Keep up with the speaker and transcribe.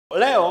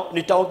leo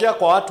nitaongea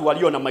kwa watu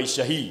walio na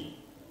maisha hii.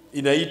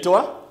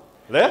 Inaitwa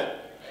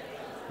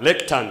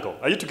rectangle.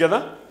 Are you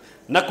together?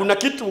 Na kuna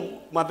kitu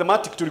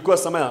mathematics tulikuwa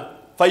sema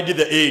find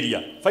the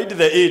area. Find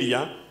the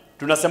area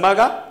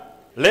tunasemaga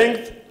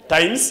length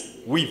times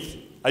width.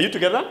 Are you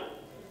together?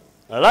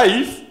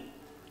 Life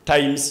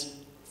times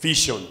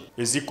vision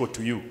is equal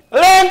to you.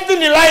 Length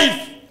ni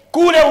life.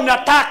 Kule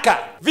unataka,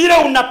 vile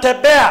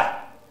unatembea.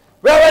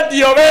 Wewe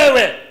ndio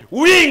wewe.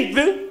 Width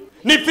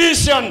ni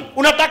vision.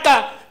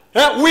 Unataka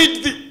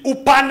width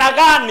upana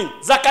gani?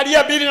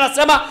 Zakaria 2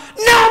 nasema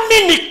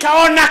nami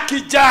nikaona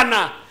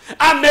kijana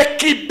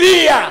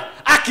amekibia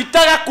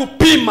akitaka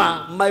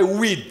kupima my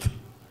width.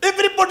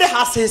 Everybody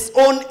has his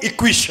own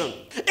equation.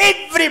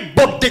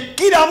 Everybody,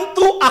 kila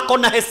mtu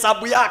akona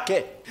hesabu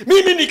yake.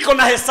 Mimi niko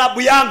na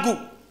hesabu yangu.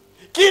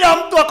 Kila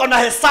mtu akona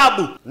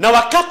hesabu. Na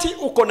wakati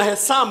uko na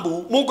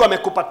hesabu Mungu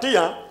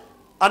amekupatia,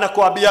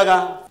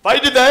 anakuambiaga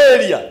find the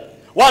area.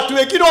 Watu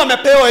wengine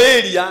wamepewa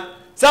area,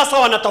 sasa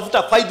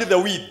wanatafuta find the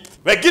width.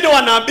 Wengine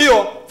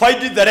wanaambiwa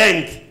find the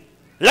length.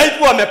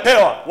 Life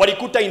wamepewa,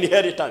 walikuta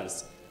inheritance.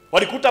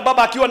 Walikuta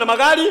baba akiwa na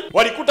magari,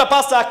 walikuta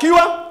pasta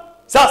akiwa,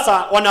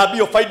 sasa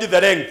wanaambiwa find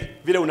the length,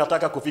 vile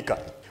unataka kufika.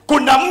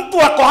 Kuna mtu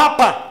wako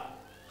hapa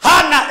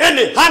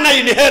hana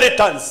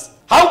inheritance.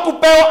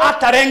 Haukupewa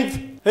hata length.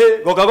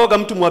 Goga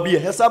mtu mwambie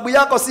hesabu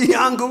yako si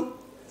yangu.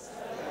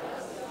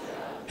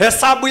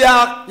 Hesabu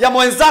ya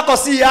mwenzako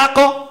si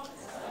yako.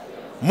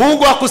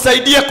 Mungu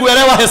akusaidie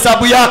kuelewa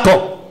hesabu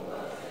yako.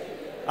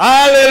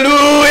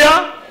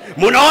 Haleluya.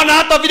 Mnaona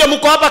hata vile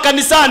mko hapa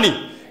kanisani,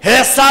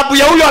 hesabu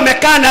ya huyo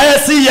amekaa na yeye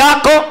si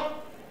yako.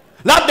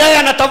 Labda yeye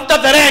anatafuta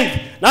the length,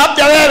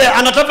 labda wewe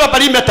anatafuta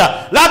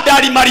perimeter, labda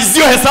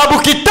alimalizio hesabu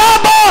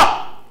kitabu.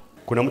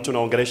 Kuna mtu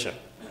naongelesha.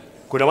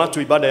 Kuna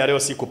watu ibada ya leo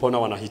si kupona,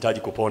 wanahitaji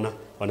kupona,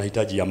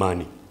 wanahitaji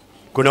amani.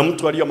 Kuna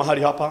mtu aliyo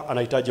mahali hapa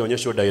anahitaji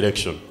onyesho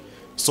direction.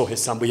 So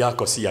hesabu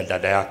yako si ya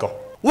dada yako.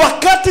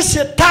 Wakati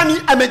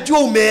shetani amejua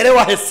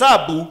umeelewa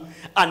hesabu,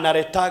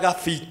 analetaga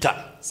vita.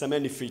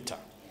 Semeni vita.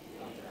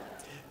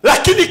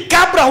 Lakini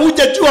kabla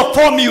hujajua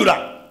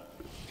formula,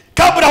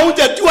 kabla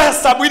hujajua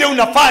hesabu ile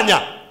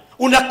unafanya,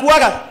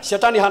 unakuaga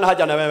shetani hana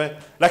haja na wewe.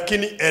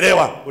 Lakini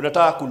elewa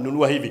unataka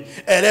kununua hivi,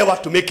 elewa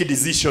to make a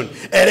decision,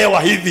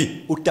 elewa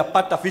hivi,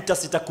 utapata vita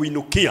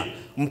sitakuinukia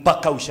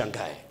mpaka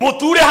ushangae.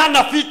 Mtu ule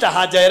hana vita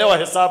hajaelewa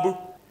hesabu.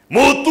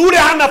 Mtu ule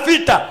hana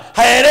vita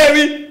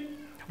haelewi.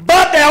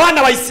 Baada ya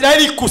wana wa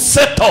Israeli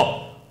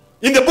kuseto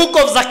in the book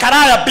of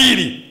Zakaria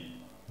 2,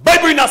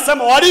 Bible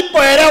inasema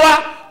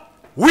walipoelewa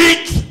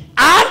width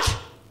and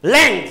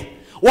length,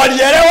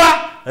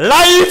 walielewa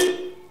life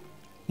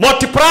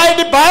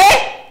multiplied by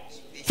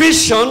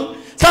vision.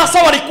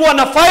 Sasa walikuwa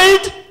na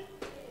find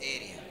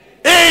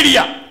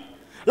area.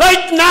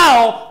 Right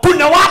now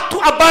kuna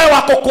watu ambao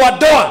wako kwa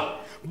doa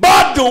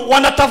bado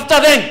wanatafuta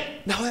length.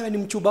 Na wewe ni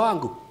mchumba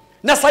wangu,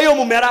 na sasa hiyo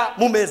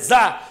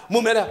mumezaa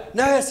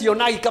na wewe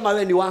sionai kama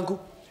wewe ni wangu,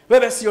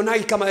 wewe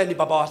sionai kama wewe ni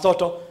baba wa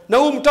watoto, na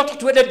huyu mtoto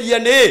tuende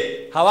DNA,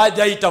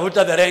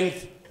 hawajaitafuta the length.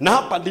 Na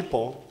hapa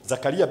ndipo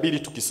Zakaria 2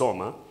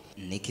 tukisoma,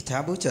 ni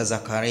kitabu cha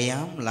Zakaria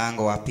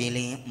mlango wa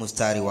 2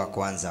 mstari wa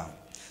 1.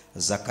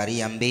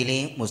 Zakaria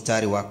 2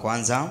 mstari wa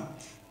 1.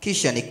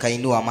 Kisha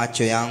nikainua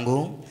macho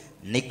yangu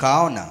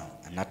nikaona,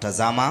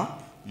 natazama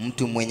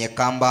mtu mwenye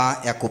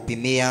kamba ya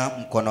kupimia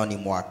mkononi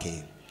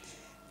mwake.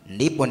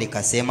 Ndipo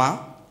nikasema,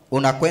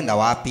 unakwenda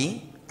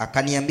wapi?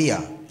 Akaniambia,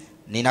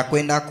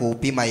 ninakwenda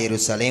kuupima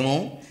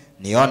Yerusalemu,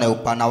 nione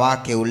upana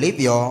wake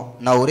ulivyo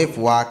na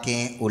urefu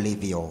wake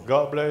ulivyo.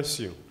 God bless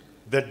you.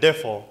 The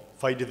devil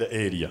find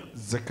the area.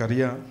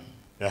 Zechariah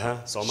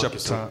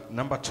chapter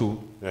number 2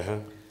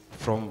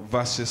 from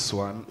verses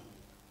 1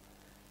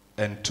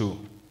 and 2.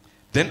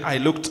 Then I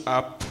looked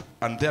up,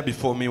 and there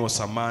before me was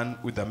a man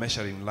with a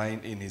measuring line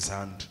in his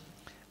hand.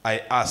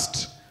 I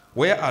asked,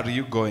 where are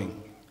you going?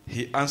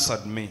 He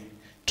answered me,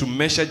 to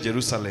measure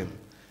Jerusalem,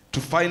 to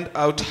find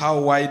out how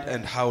wide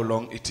and how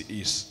long it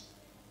is.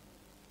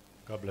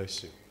 God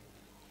bless you.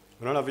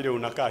 Unaona vile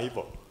unakaa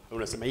hivyo?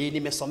 Unasema hii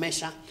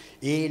nimesomesha,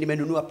 hii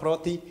nimenunua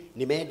proti,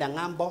 nimeenda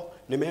ngambo,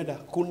 nimeenda.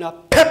 Kuna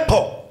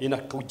pepo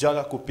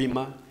inakujaga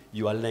kupima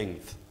your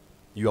length,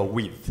 your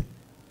width.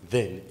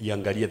 Then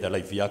iangalie the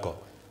life yako,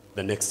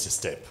 the next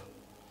step.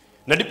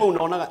 Na ndipo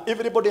unaonaga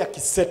everybody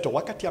akiseto,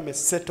 wakati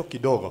ameseto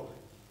kidogo,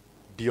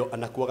 ndio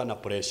anakuwa na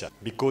pressure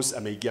because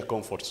ameingia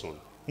comfort zone.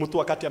 Mtu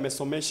wakati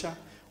amesomesha,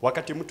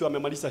 wakati mtu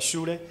amemaliza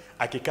shule,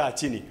 akikaa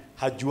chini,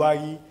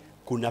 hajuagi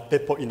kuna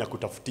pepo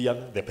inakutafutia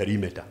the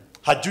perimeter.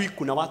 Hajui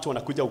kuna watu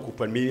wanakuja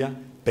ukupamia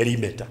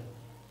perimeter.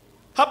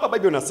 Hapa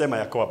Biblia inasema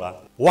ya kwamba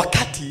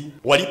wakati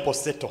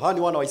waliposeto, hawa ni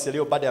wana wa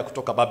Israeli baada ya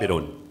kutoka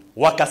Babylon,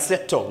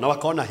 wakaseto na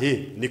wakaona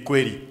ni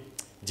kweli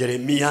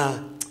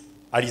Yeremia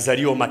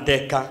alizaliwa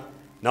mateka,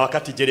 na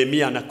wakati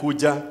Yeremia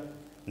anakuja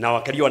na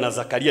wakaliwa na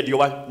Zakaria,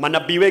 ndio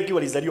manabii wengi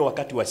walizaliwa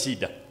wakati wa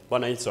shida.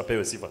 Bwana Yesu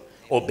apewe sifa.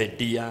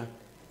 Obedia,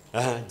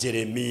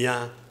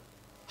 Yeremia,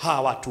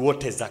 hawa watu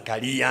wote,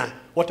 Zakaria,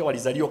 wote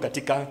walizaliwa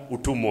katika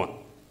utumwa.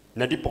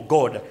 Na ndipo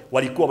God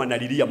walikuwa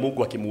wanalilia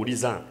Mungu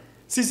akimuuliza,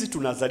 sisi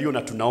tunazaliwa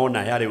na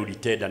tunaona yale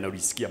ulitenda na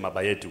ulisikia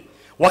baba yetu.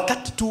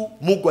 Wakati tu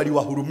Mungu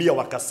aliwahurumia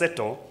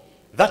wakaseto,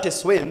 that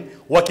is when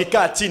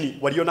wakikaa chini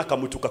waliona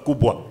kamutu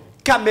kakubwa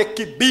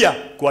kamekibia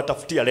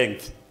kuwatafutia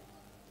length.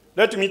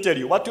 Let me tell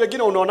you, watu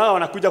wengine unaona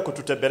wanakuja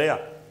kututembelea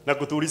na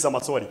kutuuliza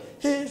maswali.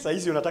 Sasa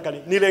hizi unataka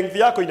ni length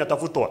yako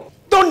inatafutwa.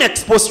 Don't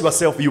expose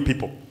yourself, you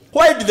people.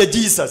 Why did the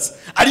Jesus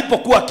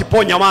alipokuwa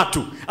akiponya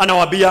watu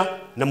anawaambia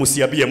na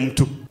msiambie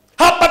mtu?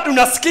 Hapa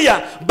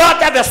tunasikia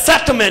baada the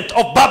settlement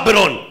of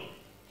Babylon.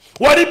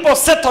 Walipo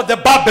settle the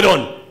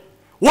Babylon,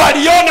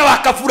 waliona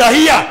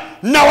wakafurahia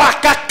na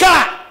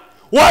wakakaa.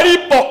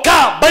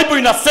 Walipokaa, Bible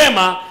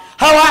inasema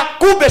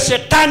hawakumbe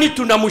shetani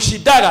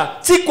tunamshidaga,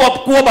 si kwa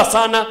kuomba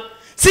sana,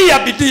 si ya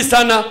bidii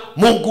sana,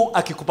 Mungu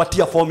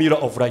akikupatia formula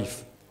of life.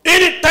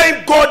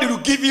 Anytime God will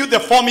give you the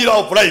formula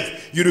of life,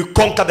 you will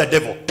conquer the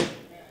devil.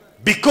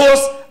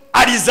 Because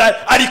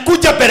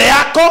alikuja mbele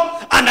yako,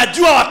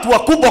 anajua watu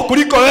wakubwa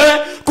kuliko wewe,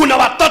 kuna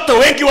watoto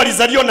wengi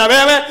walizaliwa na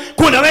wewe,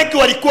 kuna wengi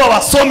walikuwa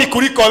wasomi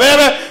kuliko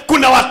wewe,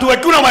 kuna watu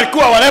wengine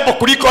walikuwa warembo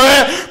kuliko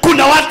wewe,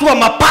 kuna watu wa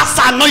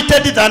mapasa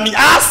anointed than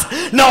us,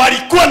 na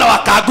walikuwa na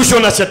wakaangushwa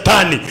na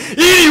shetani.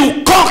 Ili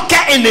ukoke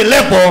in a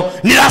level,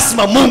 ni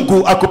lazima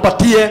Mungu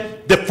akupatie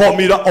the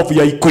formula of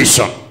your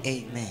equation.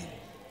 Amen.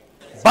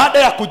 Baada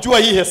ya kujua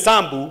hii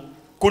hesabu,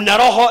 kuna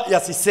roho ya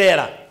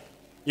Sisera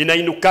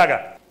inainukaga,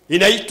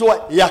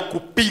 inaitwa ya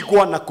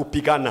kupigwa na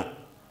kupigana.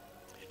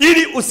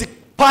 Ili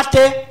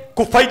usipate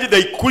kufind the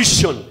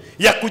equation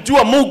ya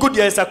kujua Mungu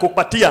ndiye anaweza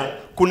kupatia,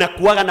 kuna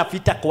kuwaga na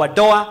vita kwa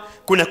doa,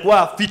 kuna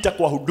kuwaga vita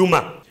kwa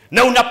huduma.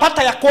 Na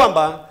unapata ya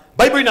kwamba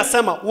Bible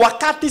inasema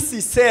wakati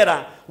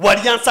Sisera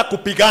walianza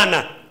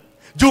kupigana,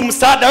 juu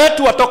msaada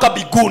wetu watoka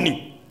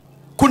biguni,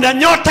 kuna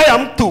nyota ya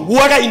mtu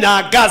huwaga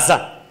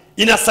inaangaza,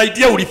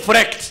 inasaidia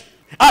ureflect.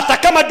 Hata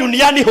kama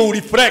duniani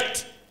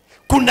hureflect,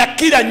 kuna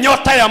kila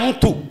nyota ya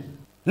mtu.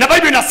 Na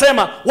Bible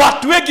inasema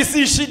watu wengi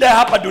si shida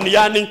hapa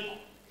duniani.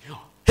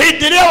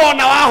 Hindi leo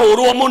wana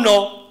wahurwo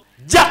muno,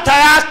 jata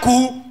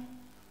yaku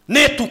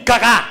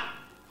netukaga.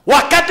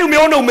 Wakati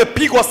umeona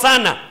umepigwa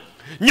sana,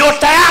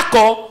 nyota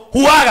yako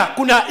huaga,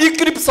 kuna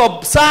eclipse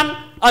of sun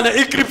and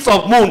eclipse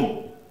of moon.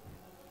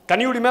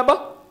 Can you remember?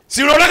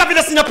 Si unaona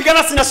vile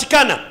sinapigana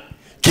sinashikana?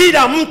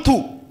 Kila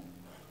mtu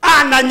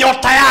ana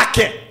nyota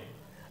yake,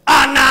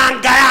 ana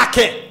anga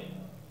yake.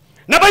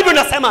 Na Bible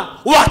inasema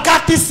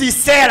wakati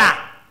Sisera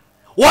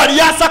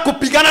walianza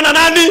kupigana na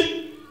nani?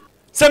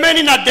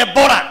 Semeni na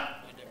Deborah.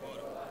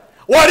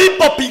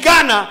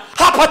 Walipopigana,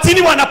 hapa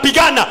chini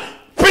wanapigana,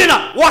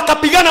 pina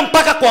wakapigana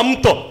mpaka kwa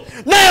mto.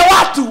 Naye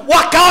watu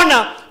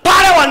wakaona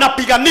pale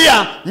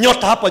wanapigania,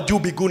 nyota hapa juu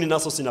biguni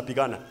nazo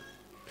sinapigana.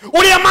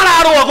 Ulia mara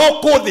arua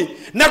gokothi,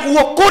 na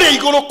guokore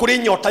igoro kuri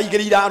nyota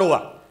igiri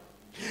irarua.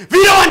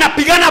 Vile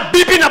wanapigana,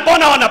 bibi na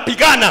bona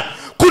wanapigana,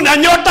 kuna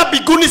nyota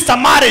biguni za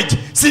marriage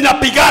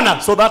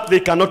sinapigana, so that they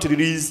cannot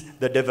release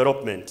the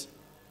development.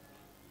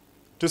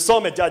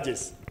 Tusome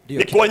Judges.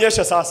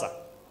 Nikuonyesha sasa.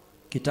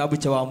 Kitabu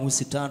cha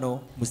Waamuzi 5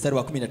 mstari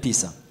wa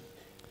 19.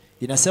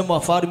 Inasema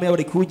wafalme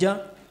walikuja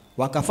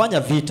wakafanya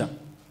vita.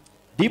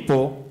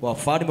 Ndipo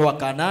wafalme wa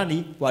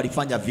Kanaani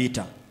walifanya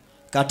vita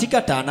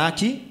katika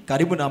Taanaki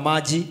karibu na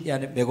maji ya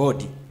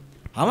Megodi.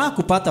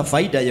 Hawakupata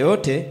faida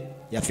yoyote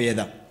ya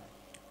fedha.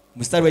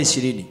 Mstari wa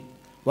 20.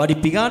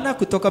 Walipigana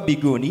kutoka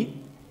biguni,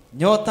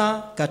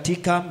 nyota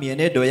katika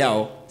mienendo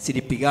yao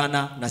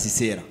zilipigana na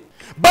Sisera.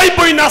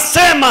 Bible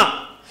inasema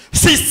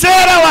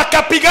Sisera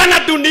wakapigana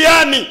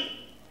duniani.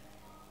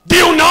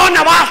 Ndio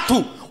unaona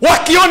watu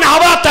wakiona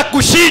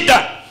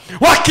hawatakushida,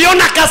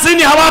 wakiona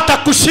kazini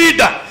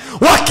hawatakushida,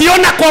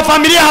 wakiona kwa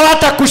familia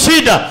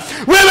hawatakushida.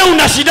 Wewe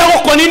unashida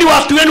kwa nini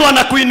watu wenu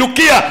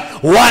wanakuinukia?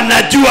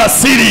 Wanajua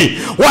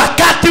siri.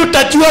 Wakati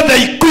utajua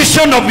the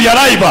equation of your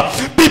life,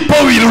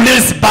 people will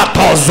raise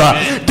battles.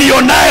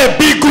 Ndio naye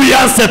bigu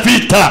yanse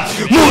vita.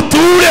 Mtu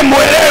ule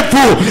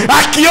mwerevu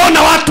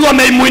akiona watu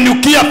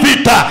wameinukia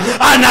vita,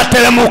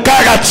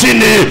 anatelemukaga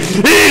chini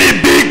ili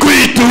bigu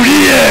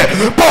itulie.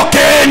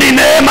 Pokeeni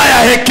neema ya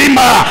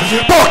hekima,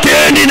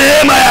 pokeeni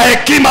neema ya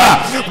hekima.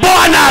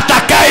 Bwana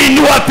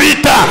atakayeinua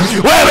vita.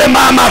 Wewe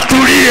mama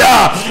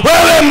tulia,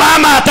 wewe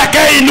mama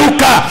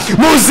atakayeinuka,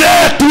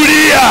 mzee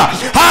tulia.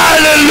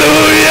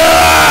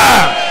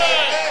 Hallelujah.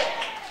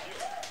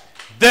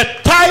 The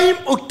time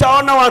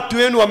utaona watu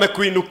wenu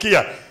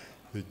wamekuinukia,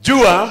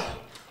 jua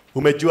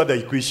umejua the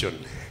equation.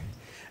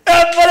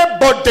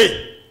 Everybody.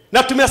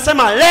 Na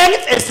tumesema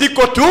length is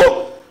equal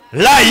to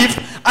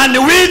life and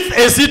width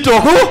is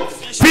equal to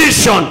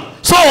vision.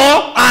 So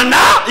an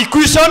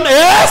equation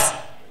is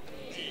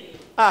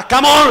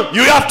come on,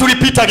 you have to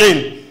repeat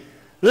again.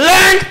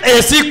 Length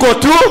is equal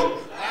to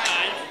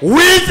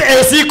width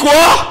is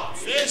equal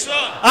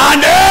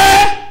and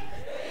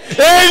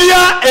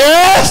area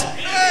is,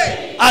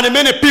 and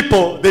many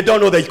people they don't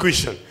know the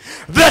equation.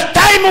 The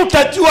time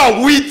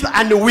utajua width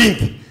and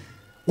width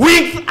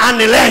and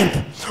length,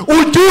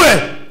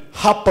 ujue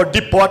hapo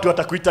ndipo watu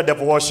watakuita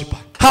devil worshiper.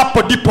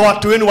 Hapo ndipo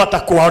watu wenu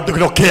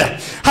watakuondokea.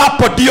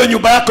 Hapo ndio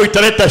nyumba yako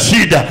italeta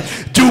shida.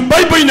 Juu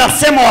Bible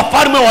inasema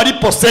wafalme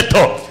walipo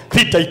settle,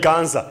 vita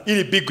ikaanza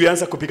ili bigu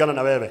ianze kupigana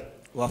na wewe.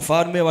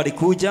 Wafalme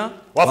walikuja.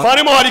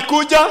 Wafalme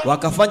walikuja.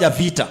 Wakafanya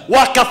vita.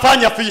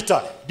 Wakafanya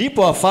vita.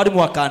 Ndipo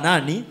wafalme wa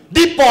Kanaani.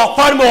 Ndipo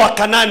wafalme wa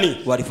Kanaani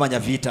walifanya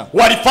vita.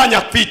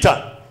 Walifanya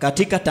vita.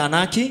 Katika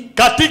Tanaki.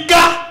 Katika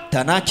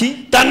Tanaki.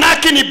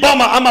 Tanaki ni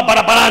boma ama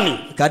barabarani.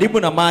 Karibu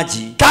na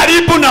maji.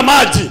 Karibu na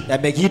maji. Ya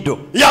Megido.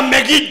 Ya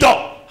Megido.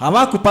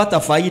 Hawakupata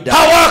faida.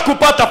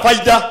 Hawakupata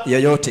faida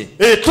yoyote.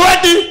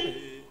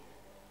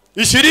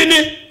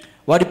 20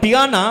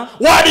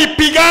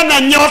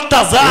 walipigana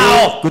nyota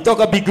zao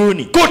kutoka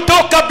biguni.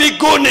 Kutoka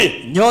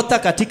biguni. Nyota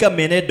katika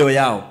menendo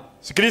yao.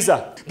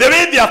 Sikiliza. The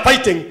way they are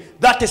fighting,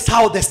 that is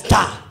how the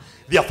star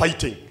they are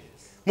fighting.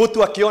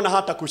 Mtu akiona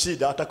hata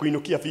kushida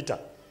atakuinukia vita.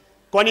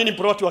 Kwa nini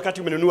plot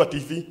wakati umenunua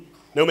TV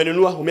na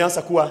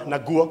umeanza kuwa na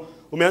guo,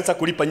 umeanza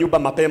kulipa nyumba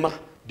mapema,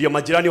 ndio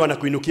majirani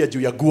wanakuinukia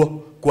juu ya guo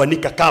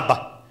kuanika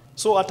kaba.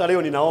 So hata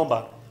leo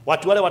ninaomba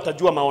watu wale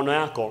watajua maono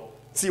yako,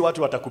 si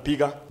watu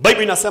watakupiga.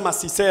 Bible inasema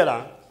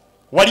Sisera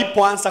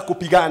walipoanza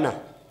kupigana,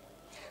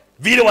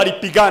 vile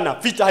walipigana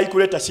vita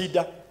haikuleta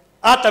shida.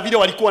 Hata vile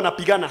walikuwa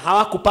wanapigana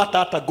hawakupata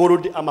hata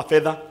gold ama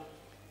fedha.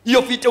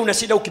 Hiyo vita una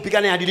shida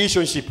ukipigana ya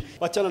relationship.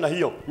 Wachana na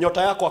hiyo.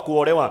 Nyota yako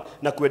kuolewa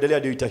na kuendelea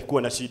ndio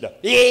itakuwa na shida.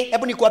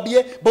 Hebu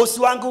nikwambie, boss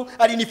wangu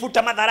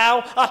alinifuta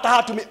madharau,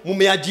 hata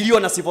mumeajiriwa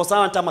na sivyo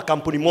sawa kama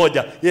kampuni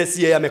moja. Yes,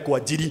 yeye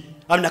amekuajiri.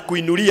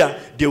 Anakuinulia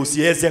ndio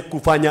usiweze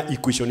kufanya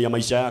equation ya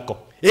maisha yako.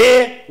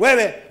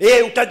 Wewe,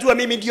 utajua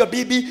mimi ndio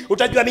bibi,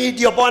 utajua mimi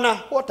ndio bwana.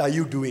 What are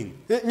you doing?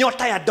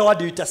 Nyota ya doa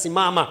ndio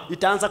itasimama,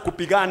 itaanza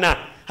kupigana.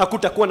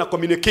 Hakutakuwa na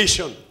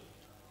communication.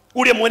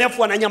 Ule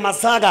mwenefu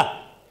ananyamazaga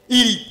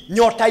ili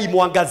nyota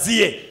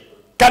imwangazie.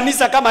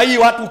 Kanisa kama hii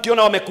watu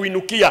ukiona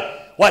wamekuinukia,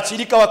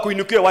 washirika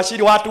wakuinukie,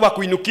 watu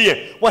wakuinukie,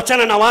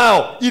 wachana na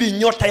wao ili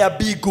nyota ya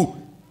bigu.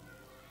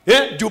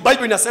 Juu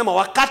Bible inasema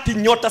wakati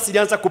nyota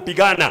zilianza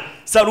kupigana,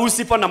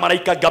 Lucifer na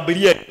malaika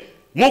Gabriel,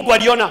 Mungu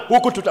aliona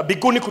huku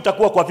biguni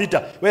kutakuwa kwa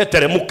vita. Wewe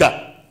teremuka.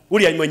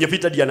 Ule mwenye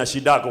vita ndiye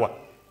anashindagwa.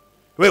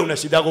 Wewe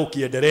unashindagwa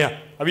ukiendelea.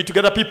 Are we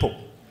together people?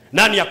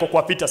 Nani yako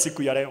kwa vita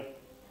siku ya leo?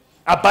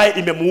 Ambaye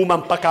imemuuma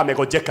mpaka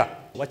amegojeka.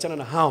 Wachana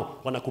na hao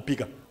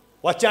wanakupiga.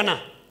 Wachana.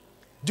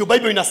 Juu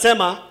Bible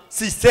inasema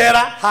Sisera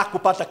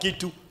hakupata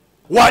kitu.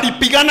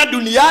 Walipigana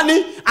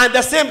duniani at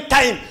the same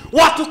time.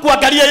 Watu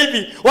kuangalia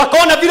hivi,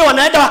 wakaona vile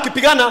wanaenda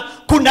wakipigana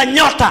kuna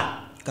nyota.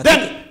 Then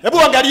hebu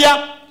angalia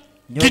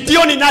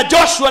Gideoni na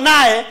Joshua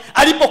naye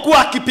alipokuwa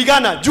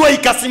akipigana, jua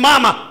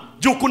ikasimama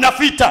juu kuna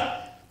vita.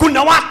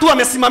 Kuna watu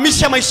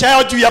wamesimamisha maisha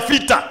yao juu ya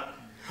vita.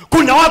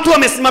 Kuna watu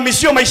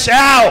wamesimamishia maisha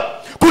yao.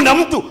 Kuna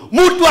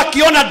mtu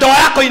akiona ndoa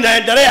yako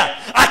inaendelea,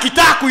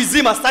 akitaka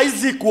kuizima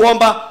saizi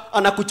kuomba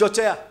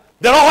anakuchochea.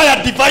 The roho ya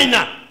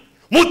diviner.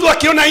 Mtu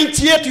akiona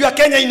nchi yetu ya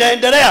Kenya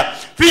inaendelea,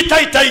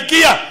 vita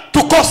itaingia,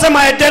 tukose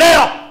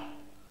maendeleo.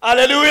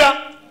 Haleluya.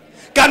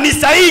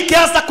 Kanisa hii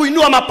kiasi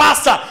kuinua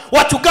mapasa,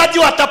 wachungaji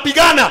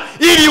watapigana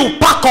ili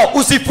upako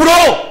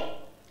usiflow.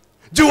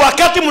 Juu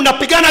wakati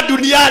mnapigana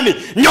duniani,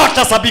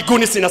 nyota za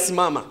mbinguni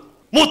zinasimama.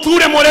 Mtu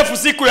ule mrefu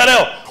siku ya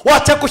leo,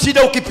 wacha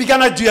kushida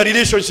ukipigana juu ya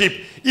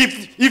relationship.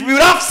 If you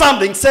have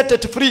something, set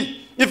it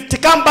free. If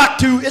it come back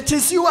to you, it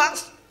is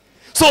yours.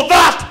 So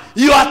that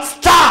your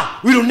star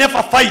will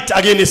never fight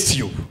against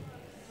you.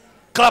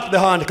 Clap the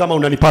hand kama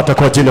unanipata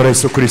kwa jina la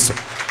Yesu Kristo.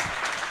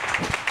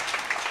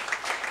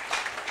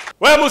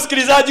 Wewe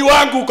msikilizaji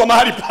wangu kwa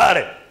mahali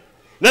pale,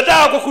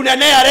 nataka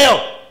kukunenea leo.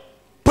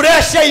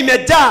 Pressure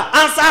imejaa,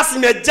 answers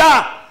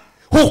imejaa,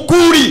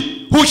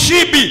 hukuri,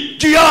 hushibi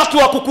juu ya watu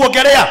wa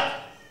kukuogelea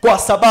kwa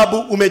sababu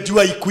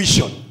umejua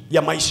equation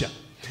ya maisha.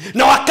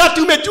 Na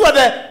wakati umejua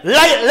the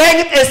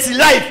length is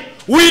life,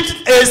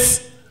 width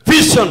is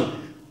vision,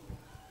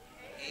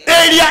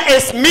 area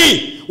is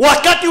me.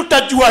 Wakati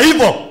utajua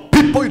hivyo,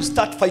 people will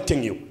start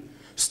fighting you.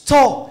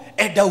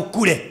 Eda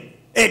ukule,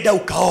 eda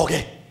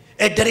ukaoge,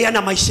 endelea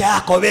na maisha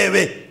yako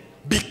wewe,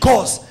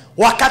 because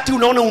wakati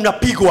unaona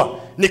unapigwa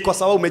ni kwa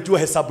sababu umejua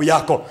hesabu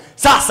yako.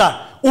 Sasa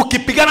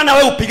ukipigana na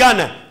wewe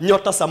upigana,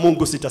 nyota za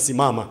Mungu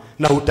zitasimama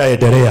na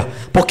utaendelea.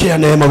 Pokea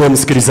neema wewe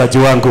msikilizaji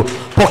wangu.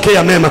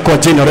 Pokea neema kwa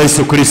jina la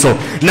Yesu Kristo.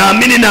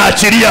 Naamini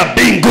naachilia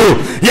mbingu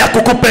ya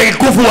kukupa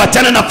nguvu,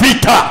 wachane na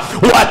vita.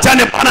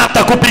 Wachane Bwana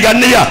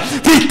atakupigania.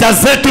 Vita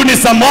zetu ni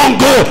za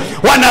Mungu.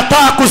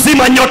 Wanataka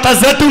kuzima nyota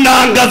zetu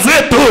na anga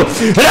zetu,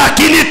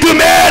 lakini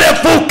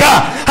tumerefuka.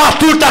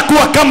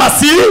 Hatutakuwa kama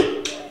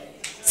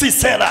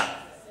Sisera.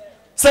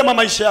 Sema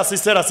maisha ya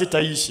Sisera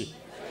sitaishi.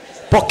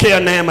 Pokea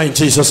neema in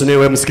Jesus name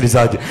wewe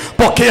msikilizaji.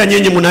 Pokea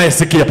nyinyi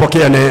mnayesikia,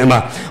 pokea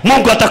neema.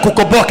 Mungu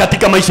atakukomboa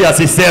katika maisha ya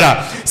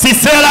Sisera.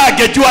 Sisera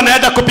angejua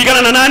anaenda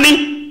kupigana na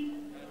nani?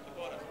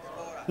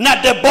 Na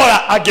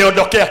Deborah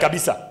angeondokea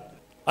kabisa.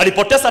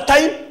 Alipoteza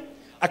time,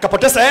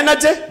 akapoteza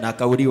energy na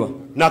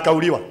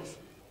akauliwa.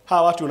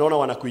 Hawa watu unaona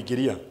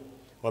wanakuingilia,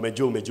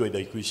 umejua the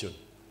equation.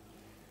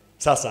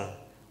 Sasa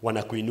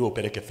wanakuinua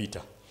upeleke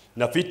vita.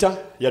 Na vita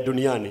ya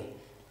duniani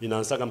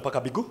inaanzaga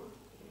mpaka bigu.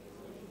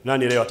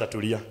 Nani leo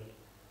atatulia?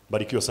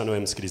 Barikiwa sana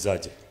wewe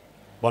msikilizaji.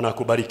 Bwana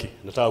akubariki.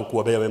 Nataka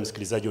kukuombea wewe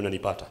msikilizaji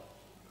unanipata.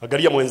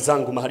 Angalia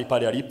mwenzangu mahali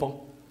pale alipo,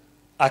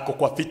 ako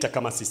kwa vita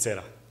kama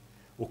Sisera.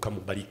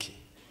 Ukambariki.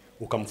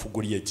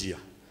 ukamfungulie njia,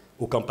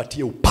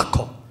 ukampatie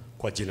upako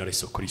kwa jina la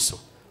Yesu Kristo.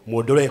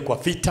 Muondolee kwa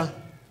vita,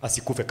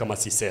 asikufe kama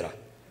Sisera.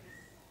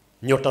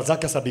 Nyota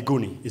zake za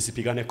mbinguni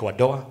isipigane kwa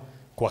doa,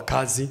 kwa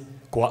kazi,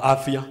 kwa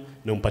afya,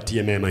 na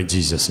umpatie mema in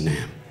Jesus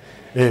name.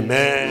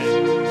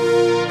 Amen.